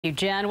You,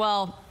 Jen.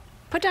 Well,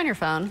 put down your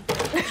phone.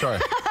 Sorry.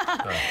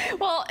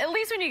 Well, at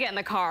least when you get in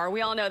the car,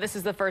 we all know this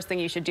is the first thing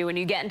you should do when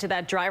you get into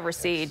that driver's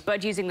seat.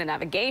 But using the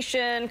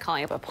navigation,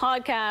 calling up a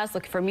podcast,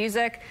 looking for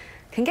music,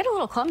 can get a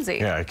little clumsy.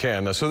 Yeah, it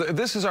can. So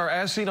this is our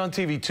As Seen on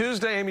TV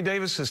Tuesday. Amy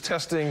Davis is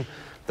testing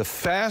the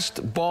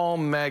Fastball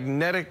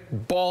magnetic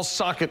ball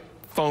socket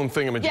phone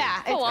thingamajig. Yeah,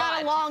 it's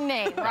got a long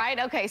name, right?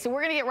 Okay, so we're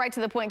going to get right to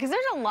the point because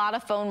there's a lot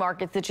of phone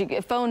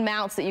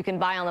mounts that you can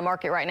buy on the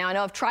market right now. I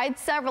know I've tried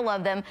several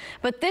of them,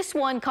 but this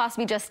one cost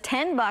me just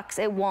 $10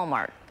 at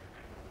Walmart.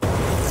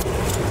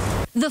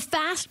 The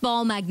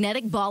Fastball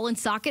magnetic ball and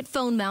socket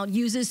phone mount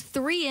uses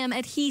 3M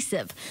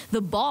adhesive. The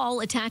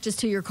ball attaches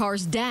to your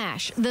car's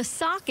dash. The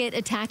socket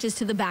attaches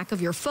to the back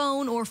of your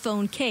phone or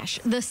phone case.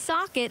 The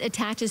socket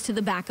attaches to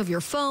the back of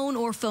your phone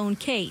or phone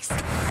case.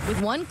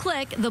 With one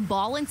click, the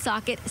ball and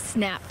socket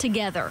snap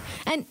together.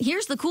 And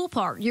here's the cool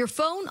part. Your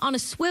phone on a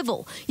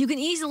swivel. You can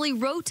easily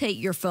rotate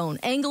your phone,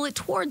 angle it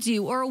towards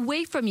you or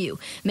away from you,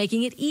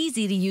 making it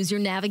easy to use your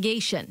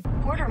navigation.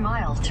 Quarter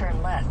mile, turn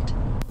left.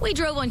 We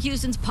drove on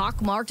Houston's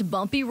pockmarked,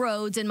 bumpy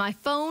roads, and my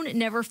phone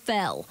never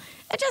fell.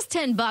 At just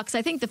 $10,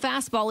 I think the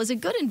Fastball is a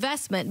good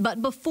investment,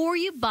 but before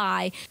you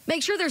buy,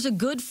 make sure there's a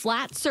good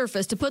flat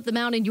surface to put the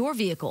mount in your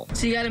vehicle.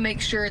 So you got to make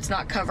sure it's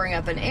not covering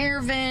up an air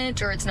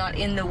vent or it's not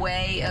in the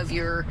way of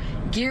your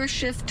gear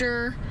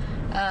shifter.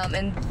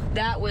 And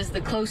that was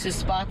the closest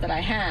spot that I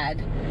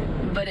had,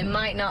 but it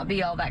might not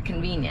be all that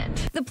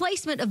convenient. The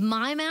placement of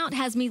my mount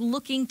has me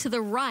looking to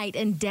the right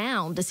and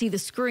down to see the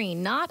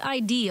screen. Not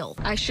ideal.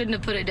 I shouldn't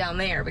have put it down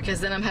there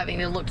because then I'm having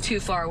to look too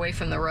far away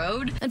from the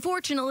road.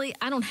 Unfortunately,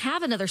 I don't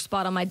have another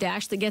spot on my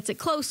dash that gets it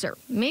closer.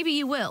 Maybe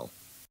you will.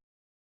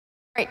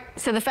 Right,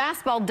 so the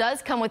Fastball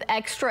does come with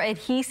extra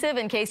adhesive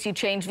in case you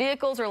change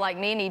vehicles or, like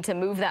me, need to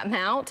move that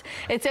mount.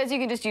 It says you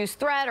can just use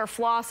thread or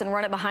floss and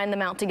run it behind the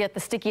mount to get the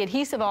sticky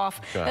adhesive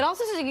off. Okay. It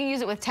also says you can use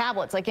it with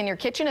tablets, like in your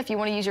kitchen if you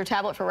want to use your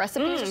tablet for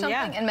recipes or something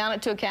and mount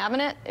it to a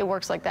cabinet. It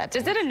works like that too.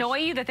 Does it annoy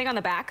you, the thing on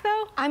the back,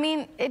 though? I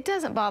mean, it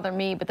doesn't bother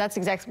me, but that's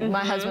exactly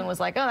my husband was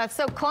like, oh, that's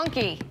so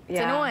clunky.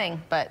 It's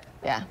annoying, but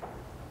yeah.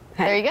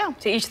 There you go.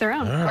 To each their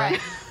own. Right.